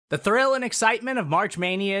The thrill and excitement of March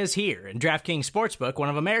Mania is here, and DraftKings Sportsbook, one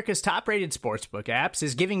of America's top-rated sportsbook apps,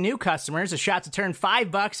 is giving new customers a shot to turn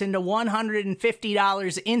 $5 into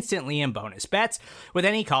 $150 instantly in bonus bets with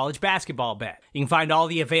any college basketball bet. You can find all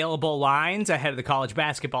the available lines ahead of the college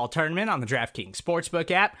basketball tournament on the DraftKings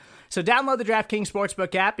Sportsbook app. So download the DraftKings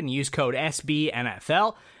Sportsbook app and use code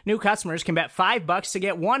SBNFL. New customers can bet $5 to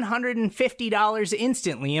get $150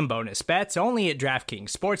 instantly in bonus bets only at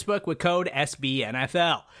DraftKings Sportsbook with code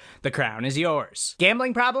SBNFL. The crown is yours.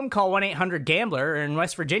 Gambling problem? Call 1-800-GAMBLER, or in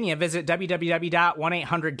West Virginia, visit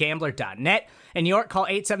www.1800gambler.net. In New York, call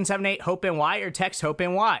 877-8-HOPE-NY or text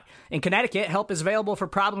HOPE-NY. In Connecticut, help is available for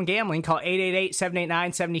problem gambling. Call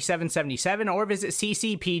 888-789-7777 or visit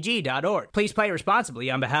ccpg.org. Please play responsibly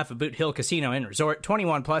on behalf of Boot Hill Casino and Resort.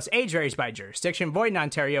 21 plus, age varies by jurisdiction. Void in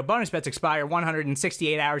Ontario. Bonus bets expire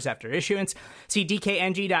 168 hours after issuance. See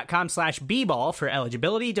dkng.com/bball for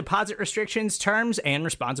eligibility, deposit restrictions, terms, and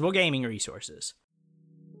responsible gaming resources.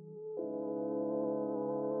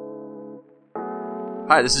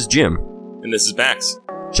 Hi, this is Jim. And this is Max.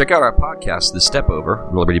 Check out our podcast, The Step Over,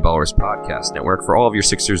 on the Liberty Ballers Podcast Network for all of your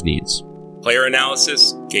Sixers needs. Player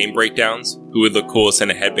analysis, game breakdowns, who would look coolest in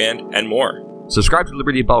a headband, and more. Subscribe to the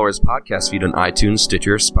Liberty Ballers Podcast feed on iTunes,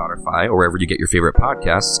 Stitcher, Spotify, or wherever you get your favorite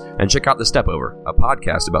podcasts, and check out The Step Over, a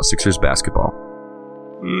podcast about Sixers basketball.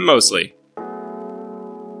 Mostly.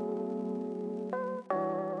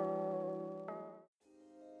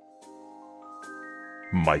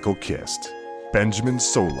 Michael Kist, Benjamin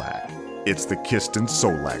Solak. It's the Kist and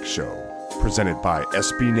Solak Show, presented by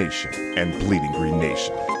SB Nation and Bleeding Green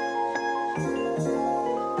Nation.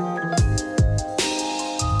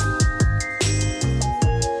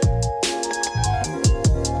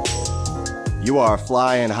 You are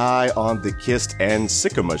flying high on the Kist and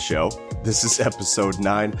Sycamore Show. This is episode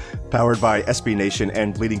 9, powered by SB Nation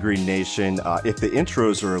and Bleeding Green Nation. If the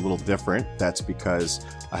intros are a little different, that's because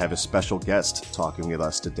I have a special guest talking with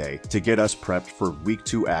us today to get us prepped for Week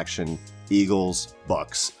 2 action, Eagles,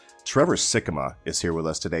 Bucks. Trevor Sycamore is here with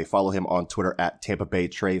us today. Follow him on Twitter at Tampa Bay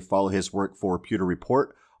Trey. Follow his work for Pewter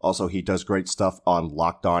Report. Also, he does great stuff on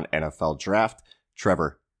Locked On NFL Draft.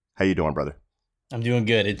 Trevor, how you doing, brother? I'm doing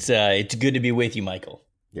good. It's good to be with you, Michael.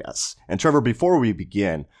 Yes. And Trevor, before we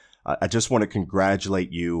begin, I just want to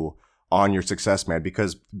congratulate you on your success, man,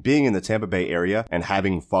 because being in the Tampa Bay area and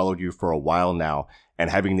having followed you for a while now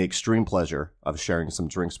and having the extreme pleasure of sharing some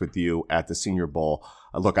drinks with you at the Senior Bowl.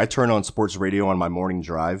 Look, I turn on sports radio on my morning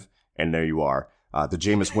drive, and there you are. The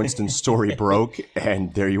Jameis Winston story broke,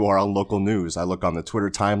 and there you are on local news. I look on the Twitter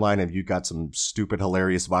timeline, and you got some stupid,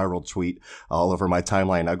 hilarious viral tweet all over my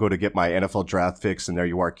timeline. I go to get my NFL draft fix, and there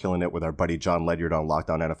you are killing it with our buddy John Ledyard on Locked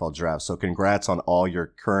On NFL Draft. So congrats on all your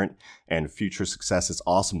current and future success. It's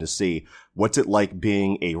awesome to see. What's it like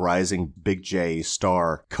being a rising Big J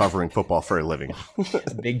star covering football for a living?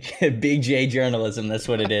 Big J journalism, that's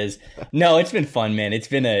what it is. No, it's been fun, man. It's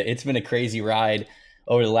been a crazy ride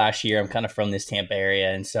over the last year. I'm kind of from this Tampa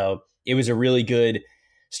area, and so it was a really good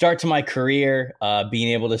start to my career, being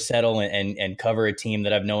able to settle and cover a team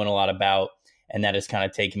that I've known a lot about, and that has kind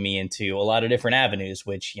of taken me into a lot of different avenues,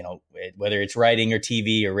 which, you know, whether it's writing or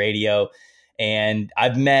TV or radio. And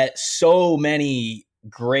I've met so many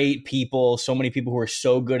great people, so many people who are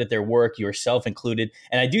so good at their work, yourself included.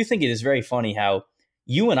 And I do think it is very funny how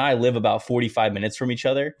you and I live about 45 minutes from each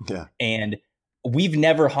other, and we've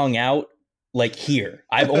never hung out like here.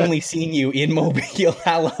 I've only seen you in Mobile,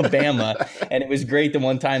 Alabama, and it was great the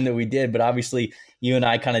one time that we did, but obviously you and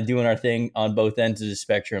I kind of doing our thing on both ends of the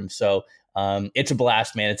spectrum. So it's a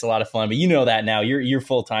blast, man. It's a lot of fun, but you know that now. You're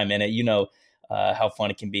full-time in it. You know how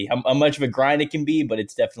fun it can be, how much of a grind it can be, but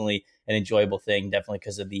it's definitely an enjoyable thing, definitely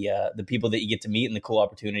because of the people that you get to meet and the cool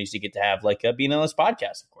opportunities you get to have, like being on this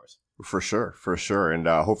podcast, of course. For sure. And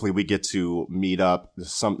hopefully we get to meet up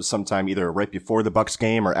sometime either right before the Bucks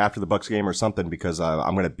game or after the Bucks game or something, because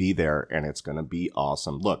I'm going to be there and it's going to be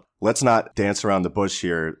awesome. Look, let's not dance around the bush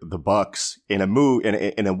here. The Bucks in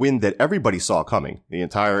a win that everybody saw coming, the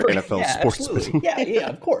entire NFL sports. Yeah,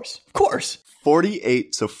 of course.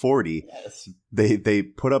 48-40. Yes. They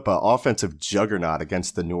put up an offensive juggernaut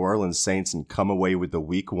against the New Orleans Saints and come away with the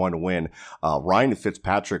Week 1 win. Ryan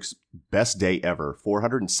Fitzpatrick's best day ever,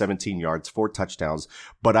 417 yards, 4 touchdowns.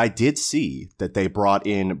 But I did see that they brought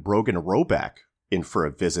in Brogan Roback in for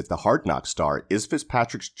a visit, the Hard Knock star. Is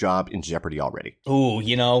Fitzpatrick's job in jeopardy already? Ooh,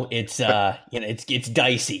 it's it's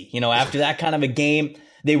dicey. After that kind of a game,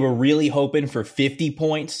 they were really hoping for 50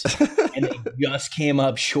 points and they just came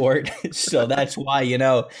up short. So that's why,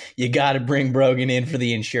 you got to bring Brogan in for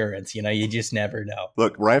the insurance. You just never know.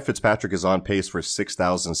 Look, Ryan Fitzpatrick is on pace for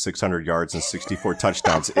 6,600 yards and 64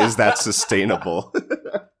 touchdowns. Is that sustainable?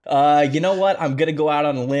 You know what? I'm gonna go out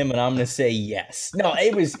on a limb and I'm gonna say yes. No,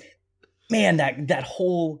 it was, man, that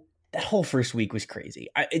whole first week was crazy.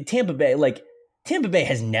 Tampa Bay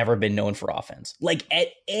has never been known for offense. Like at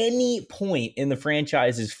any point in the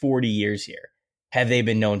franchise's 40 years here, have they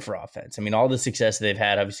been known for offense? I mean, all the success they've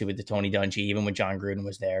had, obviously with the Tony Dungy, even when John Gruden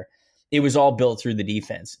was there, it was all built through the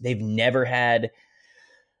defense. They've never had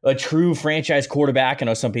a true franchise quarterback. I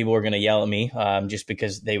know some people are going to yell at me just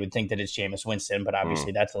because they would think that it's Jameis Winston, but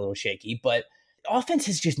obviously that's a little shaky. But offense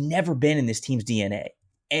has just never been in this team's DNA.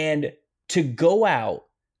 And to go out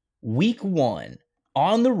week one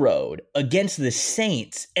on the road against the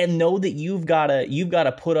Saints and know that you've got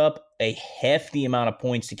to put up a hefty amount of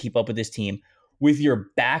points to keep up with this team with your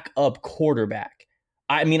backup quarterback.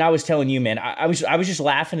 I mean, I was telling you, man, I was just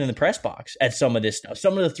laughing in the press box at some of this stuff.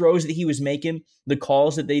 Some of the throws that he was making, the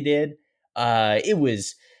calls that they did, it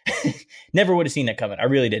was never would have seen that coming. I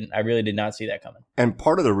really didn't. I really did not see that coming. And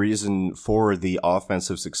part of the reason for the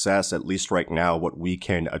offensive success, at least right now, what we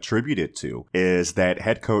can attribute it to is that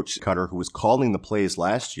head coach Cutter, who was calling the plays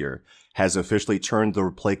last year, has officially turned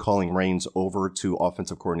the play calling reins over to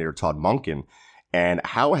offensive coordinator Todd Monken. And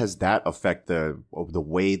how has that affected the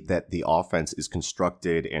way that the offense is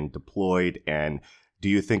constructed and deployed? And do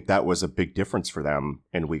you think that was a big difference for them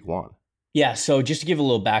in week one? Yeah, so just to give a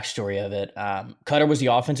little backstory of it, Cutter was the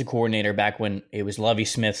offensive coordinator back when it was Lovie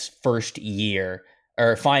Smith's first year,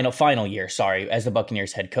 or final year, as the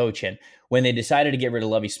Buccaneers head coach. And when they decided to get rid of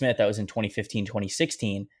Lovie Smith, that was in 2015,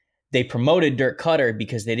 2016, they promoted Dirk Cutter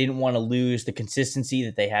because they didn't want to lose the consistency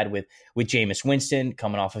that they had with Jameis Winston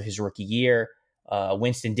coming off of his rookie year.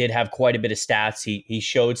 Winston did have quite a bit of stats. He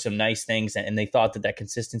showed some nice things, and they thought that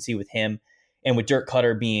consistency with him and with Dirk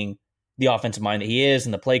Cutter being the offensive mind that he is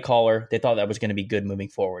and the play caller, they thought that was going to be good moving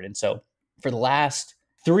forward. And so for the last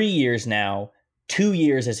 3 years now, 2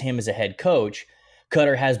 years as him as a head coach,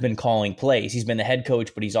 Cutter has been calling plays. He's been the head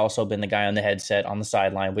coach, but he's also been the guy on the headset on the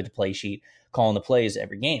sideline with the play sheet, calling the plays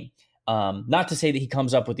every game. Not to say that he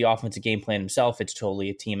comes up with the offensive game plan himself. It's totally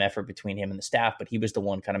a team effort between him and the staff, but he was the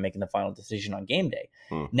one kind of making the final decision on game day.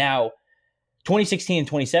 Now, 2016 and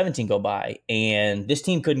 2017 go by, and this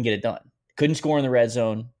team couldn't get it done. Couldn't score in the red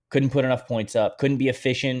zone, couldn't put enough points up, couldn't be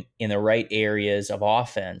efficient in the right areas of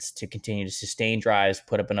offense to continue to sustain drives,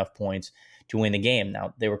 put up enough points to win the game.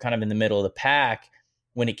 Now, they were kind of in the middle of the pack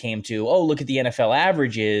when it came to, look at the NFL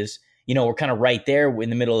averages. We're kind of right there in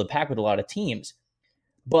the middle of the pack with a lot of teams.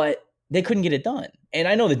 But they couldn't get it done. And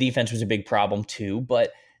I know the defense was a big problem too,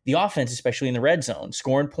 but the offense, especially in the red zone,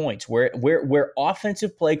 scoring points, where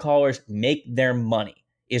offensive play callers make their money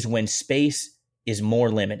is when space is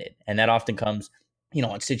more limited. And that often comes,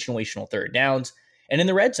 on situational third downs and in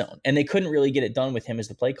the red zone. And they couldn't really get it done with him as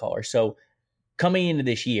the play caller. So coming into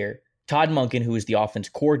this year, Todd Monken, who was the offense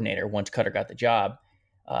coordinator once Cutter got the job,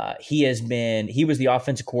 he was the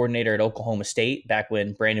offensive coordinator at Oklahoma State back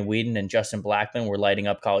when Brandon Weeden and Justin Blackmon were lighting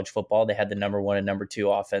up college football. They had the number 1 and number 2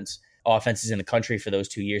 offenses in the country for those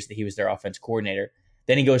 2 years that he was their offense coordinator.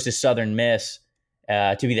 Then he goes to Southern Miss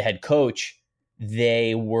to be the head coach.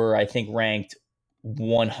 They were, I think, ranked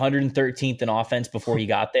 113th in offense before he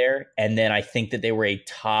got there. And then I think that they were a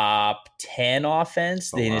top 10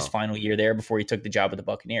 offense in his final year there before he took the job with the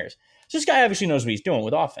Buccaneers. So this guy obviously knows what he's doing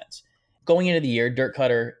with offense. Going into the year, Dirk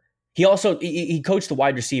Cutter, he coached the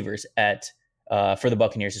wide receivers for the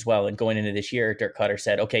Buccaneers as well. And going into this year, Dirk Cutter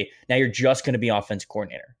said, okay, now you're just going to be offensive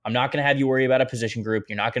coordinator. I'm not going to have you worry about a position group.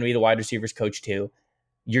 You're not going to be the wide receivers coach too.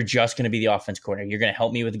 You're just going to be the offensive coordinator. You're going to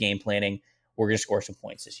help me with the game planning. We're going to score some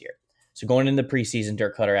points this year. So going into the preseason,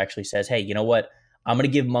 Dirk Cutter actually says, hey, you know what? I'm going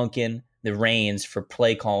to give Monken the reins for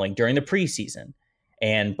play calling during the preseason.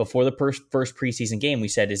 And before the first preseason game, we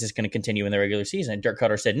said, is this going to continue in the regular season? And Dirk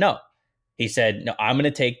Cutter said, no. He said, no, I'm going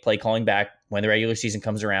to take play calling back when the regular season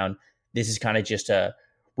comes around. This is kind of just a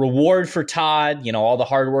reward for Todd. All the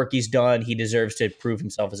hard work he's done. He deserves to prove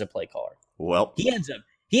himself as a play caller. Well, he ends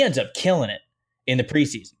up killing it in the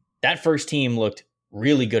preseason. That first team looked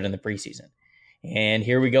really good in the preseason. And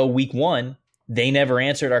here we go, week one. They never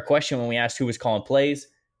answered our question when we asked who was calling plays.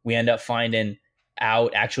 We end up finding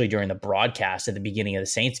out actually during the broadcast at the beginning of the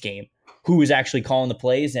Saints game who was actually calling the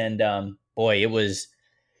plays. And boy, it was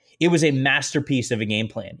a masterpiece of a game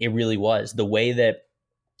plan. It really was. The way that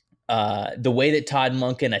Todd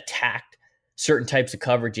Monken attacked certain types of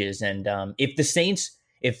coverages, and if the Saints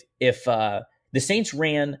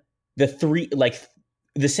ran the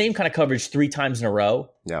same kind of coverage 3 times in a row,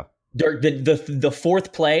 yeah. The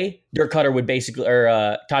fourth play, Dirk Cutter would basically,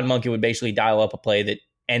 or Todd Monken would basically dial up a play that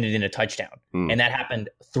ended in a touchdown. And that happened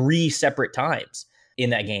 3 separate times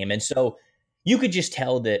in that game. And so you could just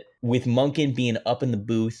tell that with Monken being up in the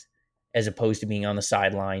booth as opposed to being on the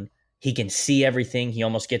sideline. He can see everything. He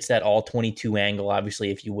almost gets that all 22 angle, obviously,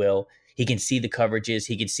 if you will. He can see the coverages.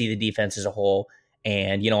 He can see the defense as a whole.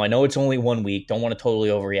 And, I know it's only 1 week. Don't want to totally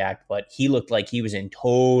overreact, but he looked like he was in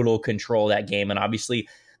total control of that game. And obviously,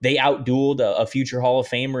 they outdueled a future Hall of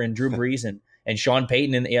Famer in Drew Brees and Sean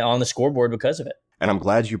Payton on the scoreboard because of it. And I'm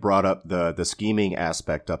glad you brought up the scheming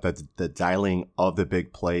aspect of the dialing of the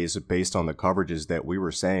big plays based on the coverages that we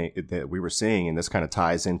were seeing, and this kind of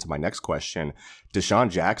ties into my next question.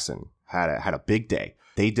 Deshaun Jackson had a big day.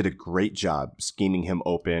 They did a great job scheming him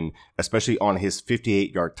open, especially on his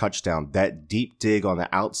 58-yard touchdown. That deep dig on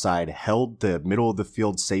the outside held the middle of the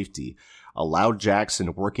field safety, allowed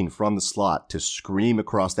Jackson working from the slot to scream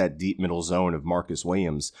across that deep middle zone of Marcus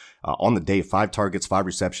Williams. On the day, 5 targets, 5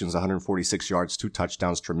 receptions, 146 yards, 2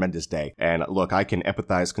 touchdowns, tremendous day. And look, I can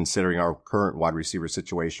empathize considering our current wide receiver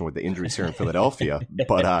situation with the injuries here in Philadelphia.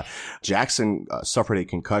 But Jackson suffered a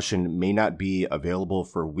concussion, may not be available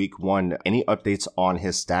for week 1. Any updates on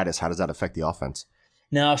his status? How does that affect the offense?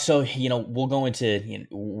 No, so, we'll go into,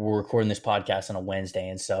 we're recording this podcast on a Wednesday,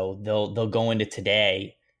 and so they'll go into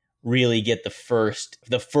today, really get the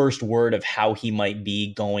first word of how he might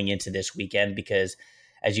be going into this weekend, because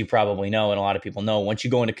as you probably know, and a lot of people know, once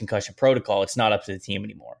you go into concussion protocol, it's not up to the team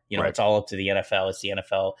anymore. Right. It's all up to the NFL. It's the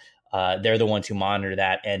NFL. They're the ones who monitor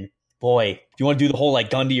that. And boy, do you want to do the whole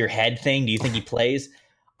gun to your head thing? Do you think he plays?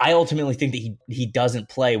 I ultimately think that he doesn't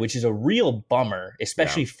play, which is a real bummer,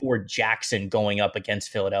 especially for Jackson going up against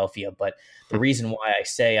Philadelphia. But the reason why I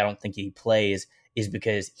say I don't think he plays is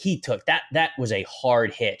because he took that was a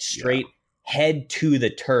hard hit, straight head to the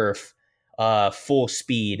turf, full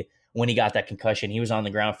speed when he got that concussion. He was on the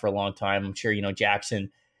ground for a long time. I'm sure, Jackson,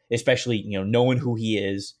 especially, knowing who he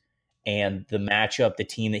is and the matchup, the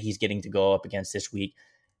team that he's getting to go up against this week,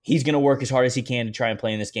 he's going to work as hard as he can to try and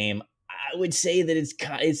play in this game. I would say that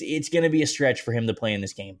it's going to be a stretch for him to play in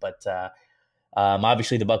this game, but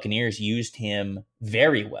obviously, the Buccaneers used him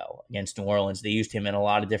very well against New Orleans. They used him in a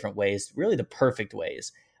lot of different ways, really the perfect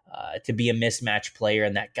ways, to be a mismatch player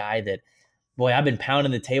and that guy that, boy, I've been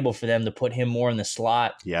pounding the table for them to put him more in the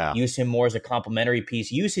slot, use him more as a complementary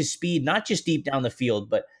piece, use his speed, not just deep down the field,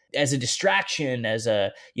 but as a distraction, as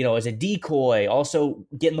a decoy, also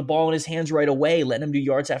getting the ball in his hands right away, letting him do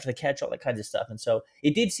yards after the catch, all that kinds of stuff. And so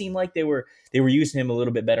it did seem like they were using him a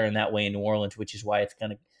little bit better in that way in New Orleans, which is why it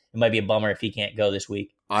might be a bummer if he can't go this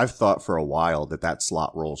week. I've thought for a while that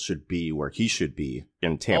slot role should be where he should be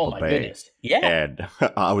in Tampa Bay. Goodness. Yeah. And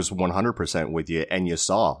I was 100% with you. And you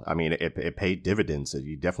saw, it paid dividends.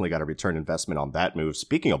 You definitely got a return investment on that move.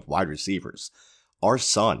 Speaking of wide receivers, our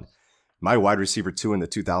son, my wide receiver 2 in the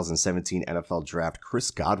 2017 NFL draft,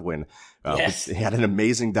 Chris Godwin, he had an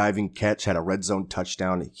amazing diving catch, had a red zone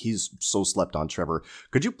touchdown. He's so slept on, Trevor.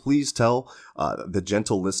 Could you please tell the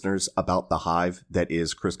gentle listeners about the hive that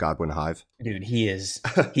is Chris Godwin Hive? Dude, he's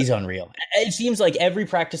unreal. It seems like every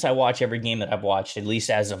practice I watch, every game that I've watched, at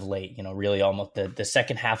least as of late, really almost the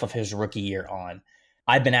second half of his rookie year on,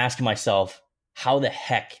 I've been asking myself, how the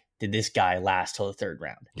heck did this guy last till the 3rd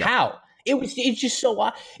round? Yeah. How? It's just so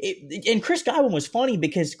odd. And Chris Godwin was funny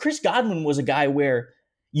because Chris Godwin was a guy where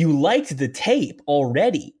you liked the tape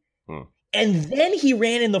already. And then he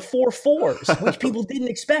ran in the 4.4s, which people didn't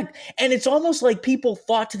expect. And it's almost like people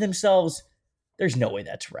thought to themselves, there's no way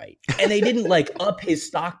that's right. And they didn't up his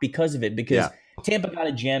stock because of it, because Tampa got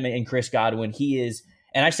a gem in Chris Godwin. He is,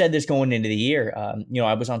 and I said this going into the year,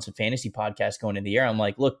 I was on some fantasy podcasts going into the year. I'm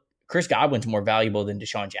like, look, Chris Godwin's more valuable than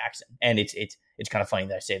Deshaun Jackson. And it's kind of funny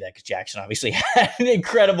that I say that because Jackson obviously had an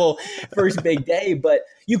incredible first big day, but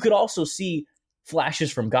you could also see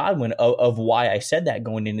flashes from Godwin of why I said that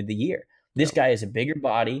going into the year. This guy is a bigger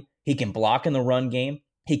body. He can block in the run game.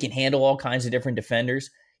 He can handle all kinds of different defenders.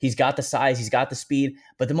 He's got the size. He's got the speed.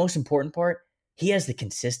 But the most important part, he has the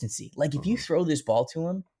consistency. If you throw this ball to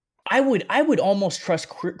him, I would almost trust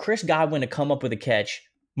Chris Godwin to come up with a catch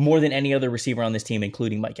more than any other receiver on this team,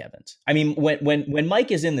 including Mike Evans. I mean, when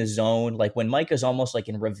Mike is in the zone, when Mike is almost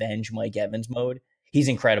in revenge Mike Evans mode, he's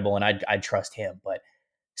incredible, and I'd trust him. But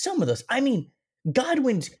some of those,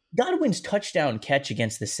 Godwin's touchdown catch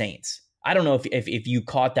against the Saints, I don't know if you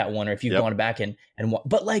caught that one or if you've gone back and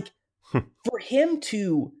but for him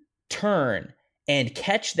to turn and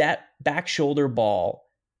catch that back shoulder ball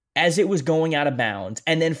as it was going out of bounds,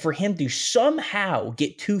 and then for him to somehow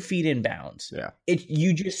get 2 feet in bounds,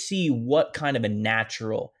 you just see what kind of a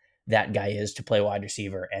natural that guy is to play wide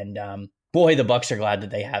receiver. And boy, the Bucs are glad that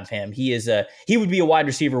they have him. He would be a wide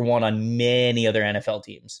receiver 1 on many other NFL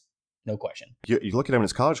teams. no question. You look at him in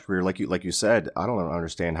his college career, like you said, I don't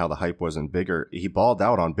understand how the hype wasn't bigger. He balled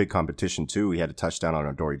out on big competition too. He had a touchdown on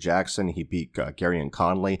Adoree Jackson. He beat Garyon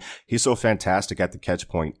Conley. He's so fantastic at the catch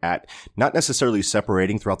point, at not necessarily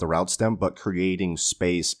separating throughout the route stem, but creating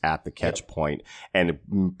space at the catch point, and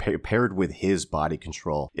paired with his body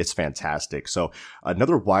control, it's fantastic. So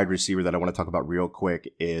another wide receiver that I want to talk about real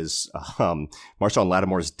quick is Marshawn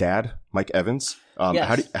Lattimore's dad, Mike Evans.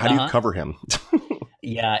 Yes. How do you cover him?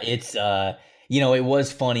 Yeah, it's, it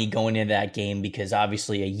was funny going into that game because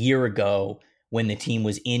obviously a year ago when the team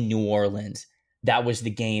was in New Orleans, that was the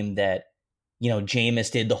game that,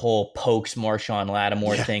 Jameis did the whole pokes Marshawn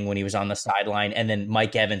Lattimore thing when he was on the sideline. And then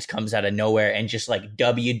Mike Evans comes out of nowhere and just like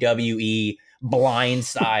WWE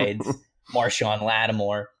blindsides Marshawn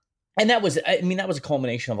Lattimore. And that was a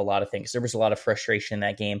culmination of a lot of things. There was a lot of frustration in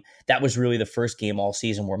that game. That was really the first game all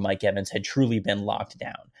season where Mike Evans had truly been locked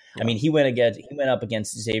down. Yeah. I mean, he went up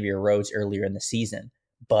against Xavier Rhodes earlier in the season,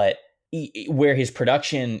 but where his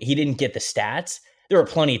production, he didn't get the stats. There were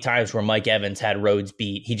plenty of times where Mike Evans had Rhodes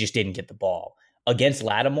beat. He just didn't get the ball. Against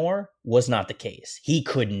Lattimore was not the case. He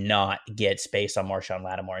could not get space on Marshawn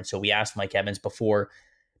Lattimore. And so we asked Mike Evans before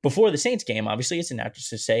the Saints game, obviously it's natural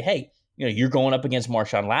to say, hey, you're going up against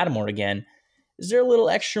Marshawn Lattimore again. Is there a little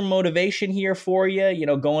extra motivation here for you?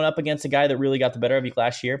 Going up against a guy that really got the better of you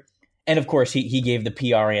last year. And of course, he gave the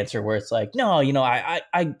PR answer where it's like, no, I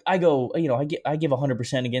go, I give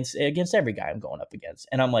 100% against every guy I'm going up against.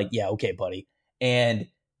 And I'm like, yeah, okay, buddy. And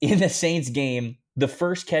in the Saints game, the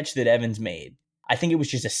first catch that Evans made, I think it was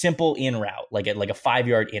just a simple in route, like a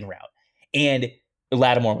 5-yard in route, and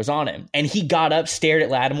Lattimore was on him, and he got up, stared at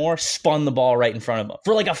Lattimore, spun the ball right in front of him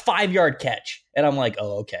for like a 5-yard catch. And I'm like,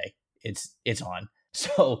 oh, okay, it's on.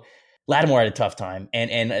 So Lattimore had a tough time.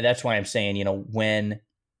 And that's why I'm saying,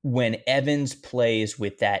 when Evans plays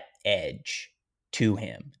with that edge to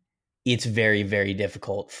him, it's very, very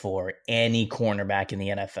difficult for any cornerback in the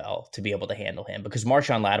NFL to be able to handle him, because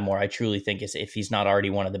Marshawn Lattimore, I truly think, is, if he's not already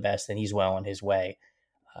one of the best, then he's well on his way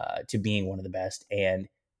to being one of the best. And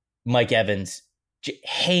Mike Evans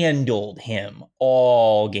handled him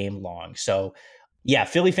all game long. So yeah,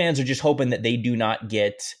 Philly fans are just hoping that they do not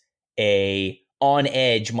get a on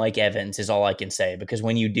edge Mike Evans is all I can say, because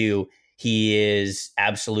when you do, he is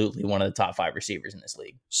absolutely one of the top 5 receivers in this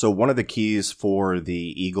league. So one of the keys for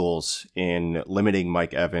the Eagles in limiting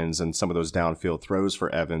Mike Evans and some of those downfield throws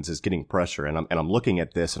for Evans is getting pressure. And I'm looking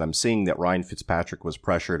at this and I'm seeing that Ryan Fitzpatrick was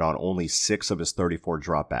pressured on only 6 of his 34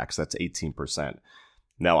 dropbacks. That's 18%.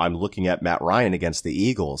 Now I'm looking at Matt Ryan against the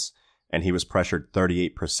Eagles, and he was pressured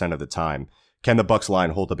 38% of the time. Can the Bucs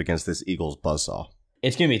line hold up against this Eagles buzzsaw?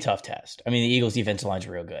 It's going to be a tough test. I mean, the Eagles defensive line's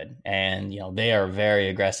real good, and they are very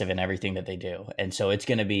aggressive in everything that they do. And so it's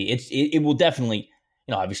going to be, it will definitely,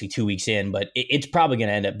 obviously 2 weeks in, but it's probably going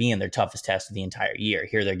to end up being their toughest test of the entire year.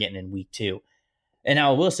 Here they're getting in week 2. And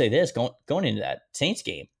now I will say this, going into that Saints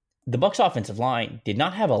game, the Bucs offensive line did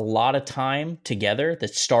not have a lot of time together. The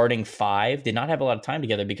starting 5 did not have a lot of time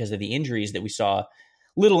together because of the injuries that we saw,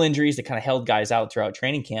 little injuries that kind of held guys out throughout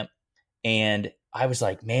training camp. And I was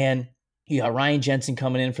like, man, you got Ryan Jensen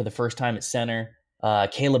coming in for the first time at center.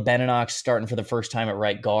 Caleb Benenox starting for the first time at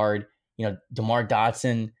right guard. DeMar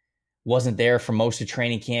Dotson wasn't there for most of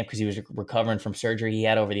training camp because he was recovering from surgery he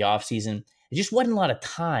had over the offseason. It just wasn't a lot of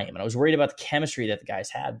time. And I was worried about the chemistry that the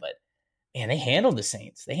guys had, but man, they handled the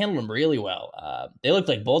Saints. They handled them really well. They looked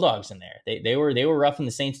like bulldogs in there. They were roughing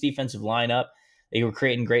the Saints defensive line up. They were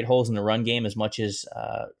creating great holes in the run game as much as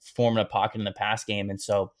forming a pocket in the pass game. And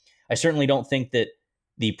so I certainly don't think that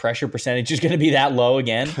the pressure percentage is going to be that low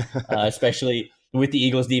again, especially with the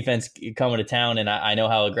Eagles defense coming to town. And I know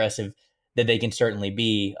how aggressive that they can certainly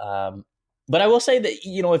be. But I will say that,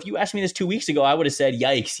 if you asked me this 2 weeks ago, I would have said,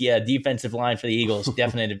 yikes, yeah, defensive line for the Eagles,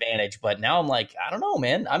 definite advantage. But now I'm like, I don't know,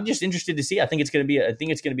 man. I'm just interested to see. I think it's going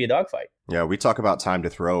to be a dogfight. Yeah, we talk about time to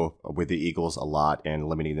throw with the Eagles a lot and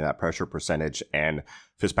limiting that pressure percentage. And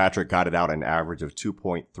Fitzpatrick got it out an average of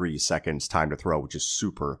 2.3 seconds time to throw, which is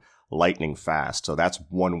super lightning fast. So that's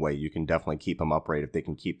one way you can definitely keep him upright. If they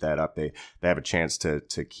can keep that up, they have a chance to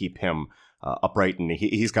keep him upright. And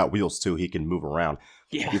he's got wheels too. He can move around.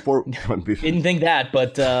 Yeah, didn't think that,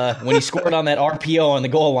 but when he scored on that RPO on the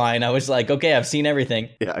goal line, I was like, okay, I've seen everything.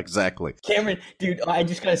 Yeah, exactly. Cameron, dude, I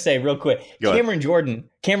just gotta say real quick, Cameron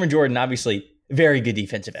Jordan, obviously very good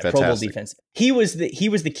defensive end, Pro Bowl defensive. He was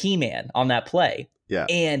the key man on that play. Yeah,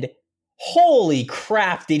 and holy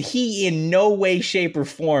crap, did he in no way, shape, or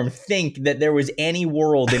form think that there was any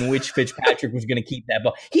world in which Fitzpatrick was going to keep that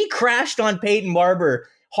ball? He crashed on Peyton Barber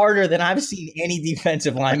harder than I've seen any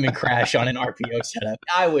defensive lineman crash on an RPO setup.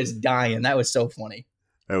 I was dying. That was so funny.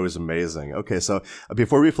 It was amazing. Okay, so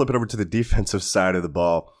before we flip it over to the defensive side of the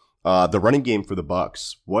ball, the running game for the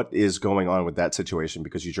Bucs, what is going on with that situation?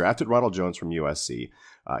 Because you drafted Ronald Jones from USC.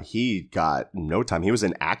 He got no time. He was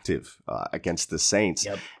inactive against the Saints.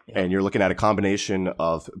 Yep. And you're looking at a combination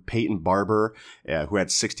of Peyton Barber, who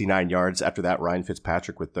had 69 yards. After that, Ryan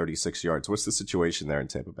Fitzpatrick with 36 yards. What's the situation there in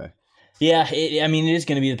Tampa Bay? Yeah, it is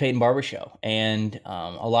going to be the Peyton Barber show. And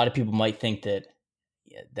a lot of people might think that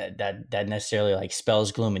necessarily like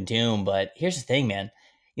spells gloom and doom. But here's the thing, man.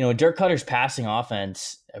 You know, Dirk Cutter's passing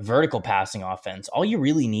offense, vertical passing offense, all you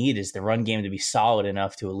really need is the run game to be solid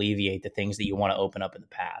enough to alleviate the things that you want to open up in the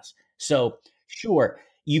pass. So, sure,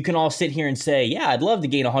 you can all sit here and say, yeah, I'd love to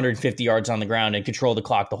gain 150 yards on the ground and control the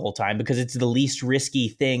clock the whole time because it's the least risky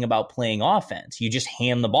thing about playing offense. You just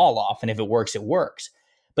hand the ball off, and if it works, it works.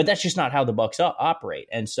 But that's just not how the Bucs operate.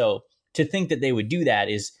 And so to think that they would do that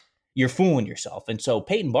is you're fooling yourself. And so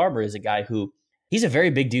Peyton Barber is a guy who, he's a very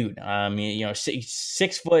big dude.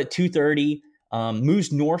 6 foot, 230,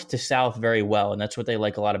 moves north to south very well. And that's what they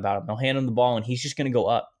like a lot about him. They'll hand him the ball and he's just going to go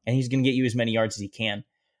up and he's going to get you as many yards as he can.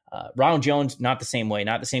 Ronald Jones, not the same way,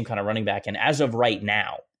 not the same kind of running back. And as of right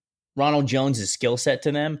now, Ronald Jones's skill set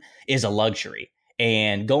to them is a luxury.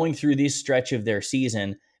 And going through this stretch of their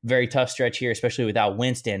season, very tough stretch here, especially without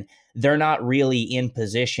Winston, they're not really in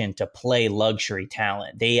position to play luxury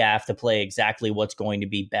talent. They have to play exactly what's going to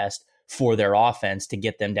be best for their offense to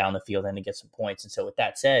get them down the field and to get some points. And so with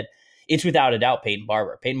that said, it's without a doubt Peyton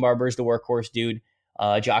Barber. Peyton Barber is the workhorse dude.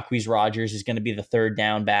 Jacquizz Rodgers is going to be the third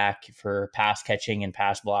down back for pass catching and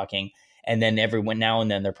pass blocking. And then every now and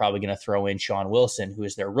then they're probably going to throw in Sean Wilson, who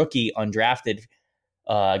is their rookie undrafted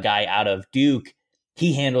guy out of Duke.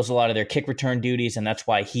 He handles a lot of their kick return duties, and that's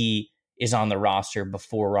why he is on the roster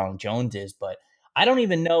before Ronald Jones is. But I don't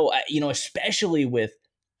even know, especially with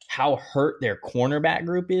how hurt their cornerback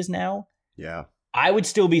group is now. Yeah. I would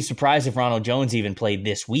still be surprised if Ronald Jones even played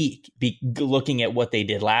this week, looking at what they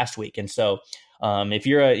did last week. And so if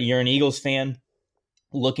you're an Eagles fan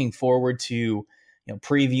looking forward to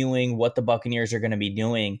previewing what the Buccaneers are going to be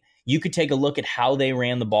doing, you could take a look at how they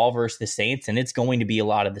ran the ball versus the Saints, and it's going to be a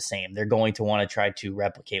lot of the same. They're going to want to try to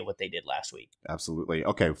replicate what they did last week. Absolutely.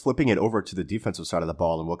 Okay, flipping it over to the defensive side of the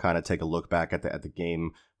ball, and we'll kind of take a look back at the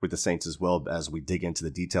game with the Saints as well as we dig into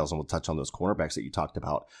the details, and we'll touch on those cornerbacks that you talked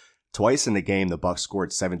about. Twice in the game, the Bucs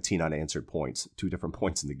scored 17 unanswered points, 2 different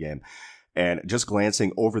points in the game. And just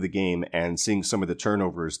glancing over the game and seeing some of the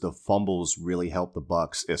turnovers, the fumbles really helped the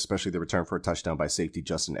Bucs, especially the return for a touchdown by safety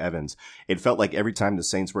Justin Evans. It felt like every time the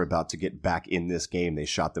Saints were about to get back in this game, they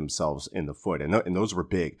shot themselves in the foot. And those were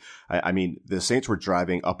big. I mean, the Saints were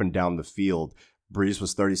driving up and down the field. Breeze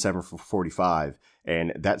was 37 for 45.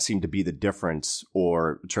 And that seemed to be the difference.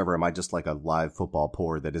 Or, Trevor, am I just like a live football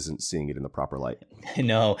poor that isn't seeing it in the proper light?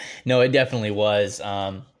 No, it definitely was.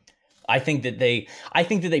 I think that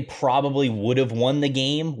they probably would have won the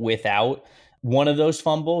game without one of those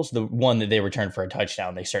fumbles, the one that they returned for a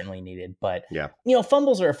touchdown they certainly needed. But,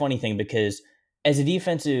 fumbles are a funny thing because as a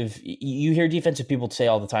defensive, you hear defensive people say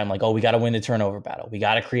all the time, like, oh, we got to win the turnover battle. We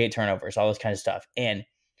got to create turnovers, all this kind of stuff. And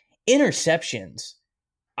interceptions,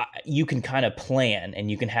 you can kind of plan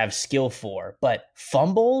and you can have skill for, but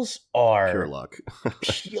fumbles are pure luck.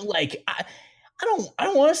 I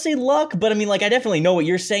don't want to say luck, but I mean, like, I definitely know what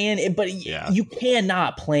you're saying, but you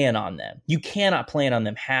cannot plan on them. You cannot plan on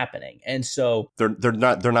them happening. And so they're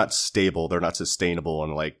not stable. They're not sustainable.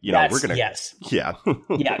 And we're going to, yeah.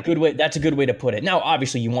 Good way. That's a good way to put it. Now,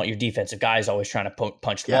 obviously you want your defensive guys always trying to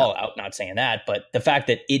punch the ball out, not saying that, but the fact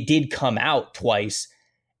that it did come out twice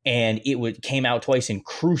and came out twice in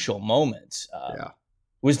crucial moments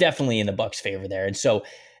was definitely in the Bucs' favor there. And so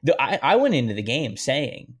I went into the game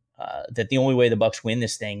saying, that the only way the Bucs win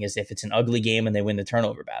this thing is if it's an ugly game and they win the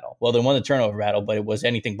turnover battle. Well, they won the turnover battle, but it was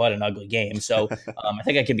anything but an ugly game. So I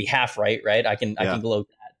think I can be half right? I can gloat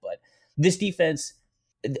that. But this defense,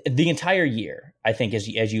 the entire year, I think, as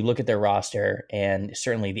you look at their roster and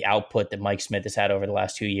certainly the output that Mike Smith has had over the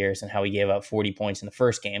last 2 years and how he gave up 40 points in the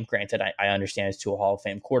first game, granted, I understand it's to a Hall of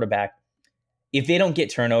Fame quarterback. If they don't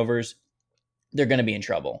get turnovers, they're going to be in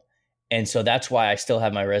trouble. And so that's why I still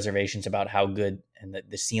have my reservations about how good and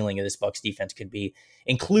the ceiling of this Bucs defense could be,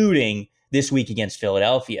 including this week against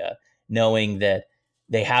Philadelphia, knowing that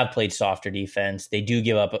they have played softer defense. They do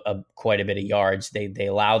give up quite a bit of yards. They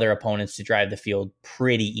allow their opponents to drive the field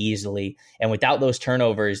pretty easily. And without those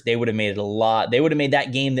turnovers, they would have made it they would have made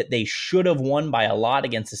that game that they should have won by a lot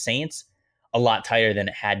against the Saints a lot tighter than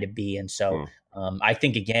it had to be. And so I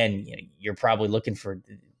think, again, you're probably looking for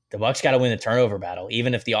the Bucs got to win the turnover battle,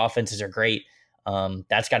 even if the offenses are great.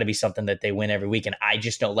 That's got to be something that they win every week. And I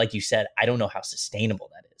just don't, like you said, I don't know how sustainable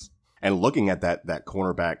that is. And looking at that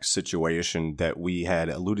cornerback situation that we had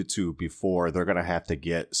alluded to before, they're going to have to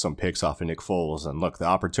get some picks off of Nick Foles. And look, the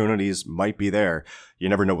opportunities might be there. You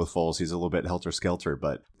never know with Foles. He's a little bit helter-skelter,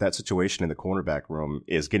 but that situation in the cornerback room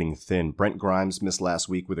is getting thin. Brent Grimes missed last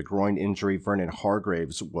week with a groin injury. Vernon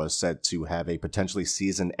Hargreaves was said to have a potentially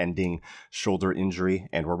season-ending shoulder injury.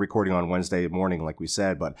 And we're recording on Wednesday morning, like we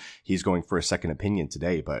said, but he's going for a second opinion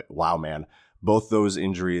today. But wow, man. Both those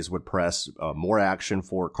injuries would press more action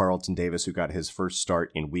for Carlton Davis, who got his first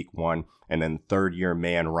start in week 1, and then third-year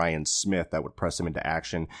man Ryan Smith that would press him into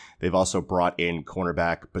action. They've also brought in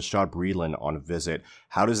cornerback Bashaud Breeland on a visit.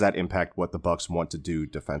 How does that impact what the Bucs want to do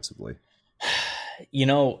defensively? You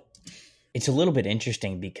know, it's a little bit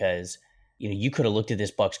interesting because, you know, you could have looked at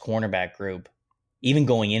this Bucs cornerback group, even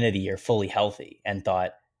going into the year fully healthy, and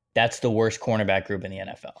thought that's the worst cornerback group in the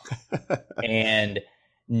NFL. And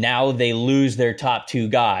now they lose their top 2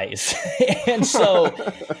 guys. And so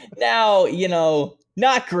now, you know,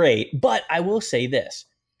 not great. But I will say this.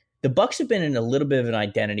 The Bucs have been in a little bit of an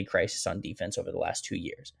identity crisis on defense over the last 2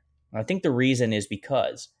 years. And I think the reason is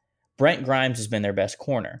because Brent Grimes has been their best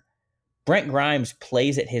corner. Brent Grimes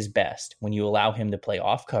plays at his best when you allow him to play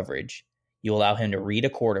off coverage, you allow him to read a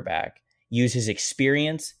quarterback, use his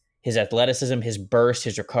experience, his athleticism, his burst,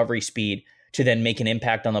 his recovery speed to then make an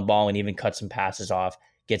impact on the ball and even cut some passes off,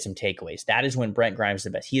 get some takeaways. That is when Brent Grimes is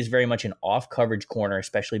the best. He is very much an off-coverage corner,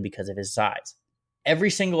 especially because of his size.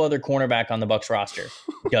 Every single other cornerback on the Bucs roster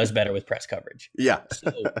does better with press coverage. Yeah.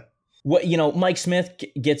 So, what, you know, Mike Smith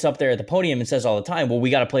gets up there at the podium and says all the time, well, we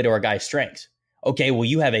got to play to our guys' strengths. Okay, well,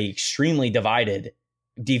 you have a extremely divided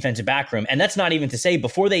defensive back room. And that's not even to say,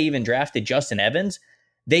 before they even drafted Justin Evans,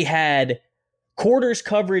 they had quarters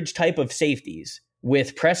coverage type of safeties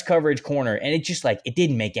with press coverage corner. And it just it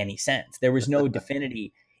didn't make any sense. There was no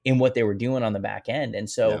definity in what they were doing on the back end. And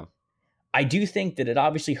so I do think that it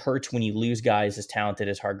obviously hurts when you lose guys as talented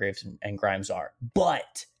as Hargreaves and Grimes are.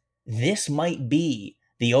 But this might be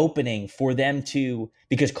the opening for them to,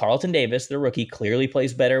 because Carlton Davis, the rookie, clearly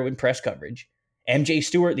plays better in press coverage. MJ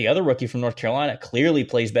Stewart, the other rookie from North Carolina, clearly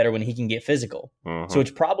plays better when he can get physical. So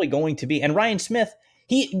it's probably going to be, and Ryan Smith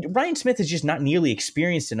is just not nearly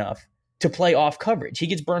experienced enough to play off coverage. He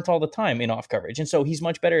gets burnt all the time in off coverage. And so he's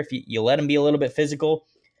much better if you let him be a little bit physical,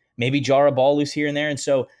 maybe jar a ball loose here and there. And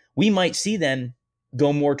so we might see them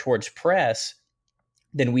go more towards press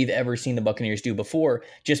than we've ever seen the Buccaneers do before,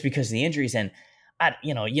 just because of the injuries. And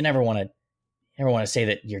you never want to say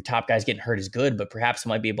that your top guys getting hurt is good, but perhaps it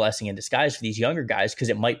might be a blessing in disguise for these younger guys because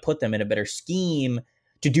it might put them in a better scheme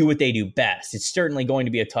to do what they do best. It's certainly going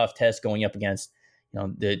to be a tough test going up against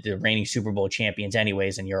the reigning Super Bowl champions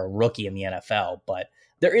anyways, and you're a rookie in the NFL. But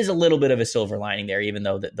there is a little bit of a silver lining there, even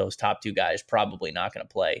though those top 2 guys probably not going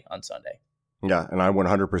to play on Sunday. Yeah, and I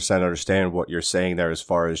 100% understand what you're saying there as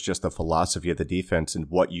far as just the philosophy of the defense and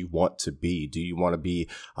what you want to be. Do you want to be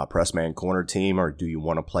a press man corner team or do you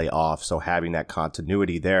want to play off? So having that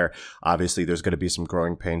continuity there, obviously there's going to be some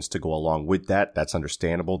growing pains to go along with that. That's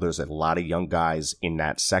understandable. There's a lot of young guys in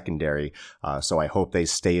that secondary. So I hope they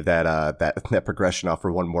stave that progression off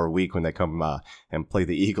for one more week when they come and play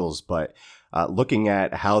the Eagles. But looking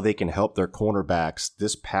at how they can help their cornerbacks,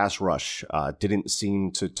 this pass rush didn't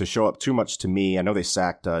seem to show up too much to me. I know they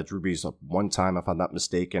sacked Drew Brees one time, if I'm not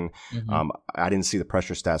mistaken. I didn't see the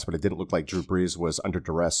pressure stats, but it didn't look like Drew Brees was under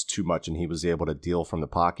duress too much and he was able to deal from the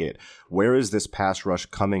pocket. Where is this pass rush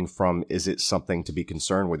coming from? Is it something to be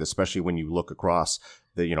concerned with, especially when you look across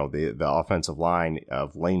the offensive line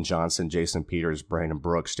of Lane Johnson, Jason Peters, Brandon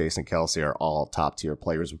Brooks, Jason Kelce are all top tier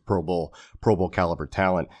players with Pro Bowl caliber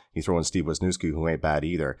talent. You throw in Steve Wisniewski, who ain't bad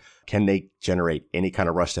either. Can they generate any kind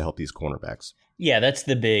of rush to help these cornerbacks? Yeah, that's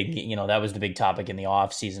the big, that was the big topic in the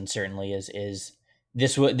offseason, certainly is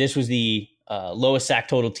this was the lowest sack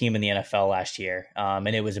total team in the NFL last year. And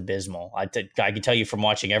it was abysmal. I can tell you from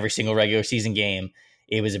watching every single regular season game,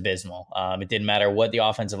 it was abysmal. It didn't matter what the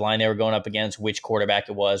offensive line they were going up against, which quarterback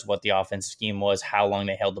it was, what the offensive scheme was, how long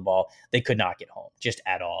they held the ball. They could not get home, just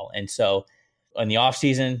at all. And so in the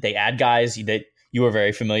offseason, they add guys that you were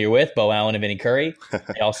very familiar with, Bo Allen and Vinny Curry.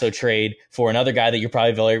 They also trade for another guy that you're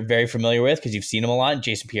probably very, very familiar with because you've seen him a lot,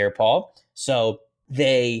 Jason Pierre-Paul. So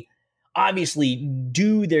they obviously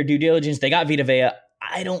do their due diligence. They got Vita Vea.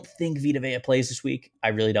 I don't think Vita Vea plays this week. I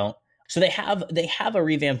really don't. So they have a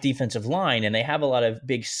revamped defensive line and they have a lot of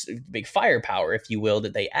big firepower, if you will,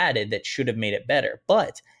 that they added that should have made it better.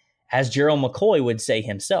 But as Gerald McCoy would say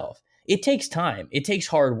himself, it takes time. It takes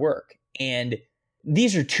hard work. And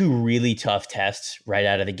these are 2 really tough tests right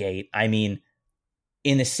out of the gate. I mean,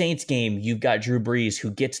 in the Saints game, you've got Drew Brees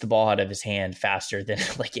who gets the ball out of his hand faster than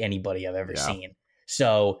like anybody I've ever seen.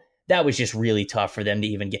 So that was just really tough for them to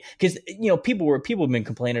even get, because, people have been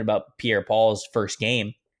complaining about Pierre-Paul's first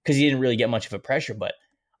game because he didn't really get much of a pressure. But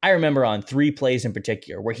I remember on 3 plays in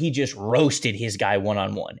particular where he just roasted his guy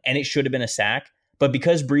one-on-one, and it should have been a sack. But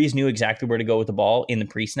because Breeze knew exactly where to go with the ball in the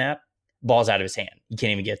pre-snap, ball's out of his hand. You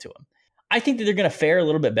can't even get to him. I think that they're going to fare a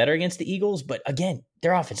little bit better against the Eagles, but again,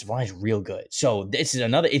 their offensive line is real good. So it's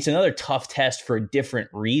another tough test for a different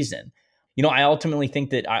reason. I ultimately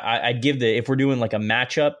think that I'd give if we're doing like a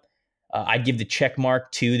matchup, I'd give the check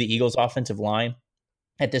mark to the Eagles offensive line.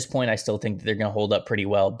 At this point, I still think that they're going to hold up pretty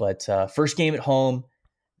well, but first game at home,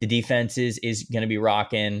 the defense is going to be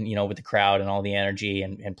rocking, with the crowd and all the energy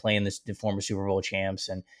and playing the former Super Bowl champs.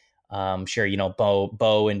 And sure,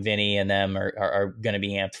 Bo and Vinny and them are going to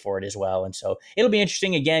be amped for it as well. And so it'll be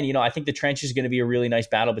interesting. Again, I think the trench is going to be a really nice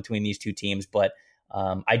battle between these two teams, but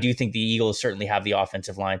I do think the Eagles certainly have the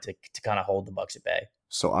offensive line to kind of hold the Bucs at bay.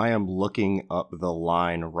 So I am looking up the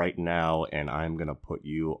line right now, and I'm going to put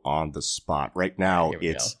you on the spot. Right now,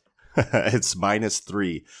 it's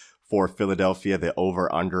 -3 for Philadelphia. The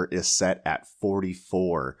over-under is set at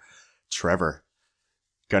 44. Trevor,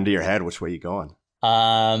 gun to your head, which way are you going?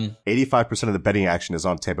 85% of the betting action is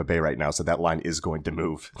on Tampa Bay right now, so that line is going to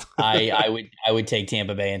move. I would take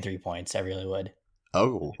Tampa Bay in 3 points. I really would.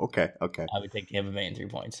 Oh, okay. I would take Tampa Bay in 3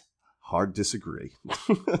 points. Hard disagree.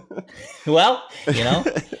 Well, that's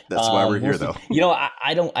why we're here, though.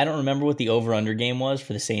 I don't remember what the over/under game was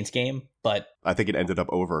for the Saints game, but I think it ended up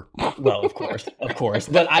over. Well, of course.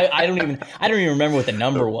 But I don't even remember what the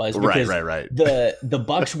number was, because right. The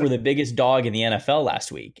Bucs were the biggest dog in the NFL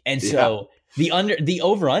last week, and so the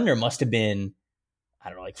over/under must have been, I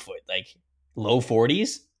don't know, like low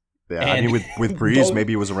 40s. Yeah, I mean, with Breeze,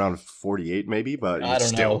 maybe it was around 48, maybe, but I don't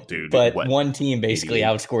still, know, dude. But one team basically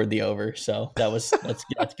outscored the over, so that's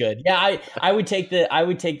good. Yeah, I would take the.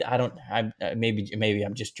 Maybe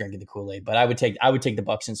I'm just drinking the Kool-Aid, but I would take the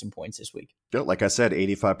Bucs in some points this week. Like I said,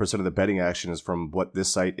 85% of the betting action is, from what this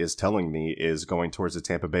site is telling me, is going towards the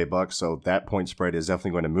Tampa Bay Bucs. So that point spread is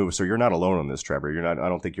definitely going to move. So you're not alone on this, Trevor. You're not. I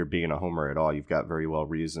don't think you're being a homer at all. You've got very well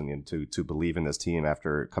reason to believe in this team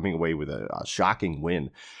after coming away with a shocking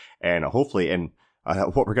win. And hopefully,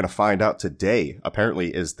 what we're going to find out today,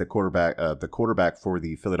 apparently, is the quarterback for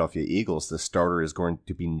the Philadelphia Eagles. The starter is going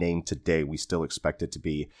to be named today. We still expect it to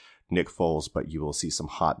be Nick Foles, but you will see some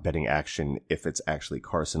hot betting action if it's actually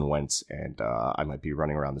Carson Wentz, and I might be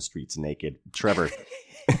running around the streets naked. Trevor.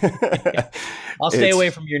 I'll stay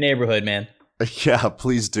away from your neighborhood, man. Yeah,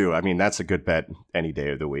 please do. I mean, that's a good bet any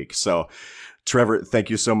day of the week. So, Trevor,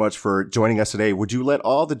 thank you so much for joining us today. Would you let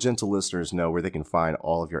all the gentle listeners know where they can find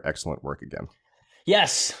all of your excellent work again?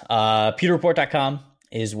 Yes. PewterReport.com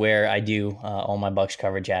is where I do all my Bucs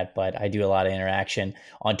coverage at, but I do a lot of interaction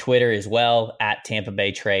on Twitter as well, at Tampa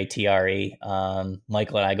Bay Trey, TRE.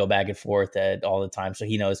 Michael and I go back and forth all the time, so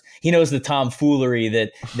he knows the tomfoolery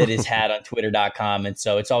that is had on Twitter.com, and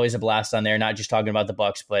so it's always a blast on there, not just talking about the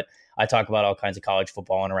Bucs, but I talk about all kinds of college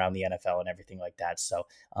football and around the NFL and everything like that. So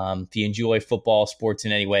if you enjoy football, sports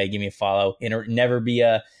in any way, give me a follow. Never be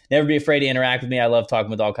afraid to interact with me. I love talking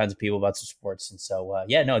with all kinds of people about some sports. And so,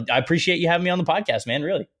 I appreciate you having me on the podcast, man,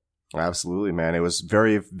 really. Absolutely, man. It was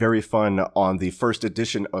very, very fun on the first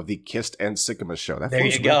edition of the Kist and Sycamore show. There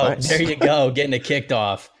you go. Nice. There you go. Getting it kicked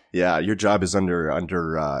off. Yeah, your job is under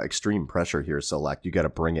extreme pressure here, Select. You got to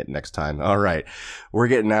bring it next time. All right, we're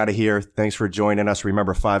getting out of here. Thanks for joining us.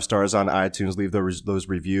 Remember, 5 stars on iTunes. Leave those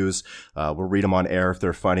reviews. We'll read them on air if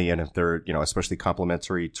they're funny and if they're especially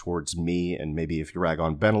complimentary towards me, and maybe if you rag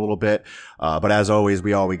on Ben a little bit. But as always,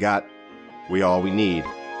 we all we got, we all we need.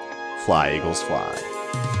 Fly, Eagles, fly.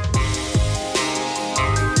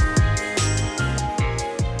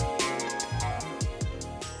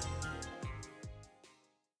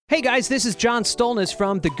 Hey guys, this is John Stolnis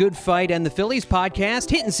from The Good Fight and the Phillies podcast,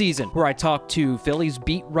 Hittin' Season, where I talk to Phillies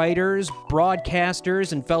beat writers,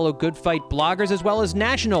 broadcasters, and fellow Good Fight bloggers, as well as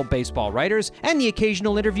national baseball writers, and the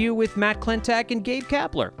occasional interview with Matt Klentak and Gabe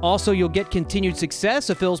Kapler. Also, you'll get Continued Success,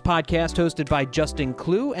 a Phils podcast hosted by Justin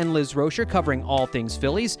Klugh and Liz Rocher, covering all things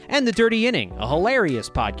Phillies, and The Dirty Inning, a hilarious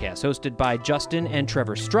podcast hosted by Justin and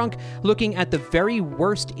Trevor Strunk, looking at the very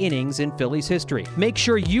worst innings in Phillies history. Make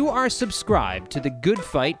sure you are subscribed to The Good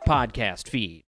Fight podcast feed.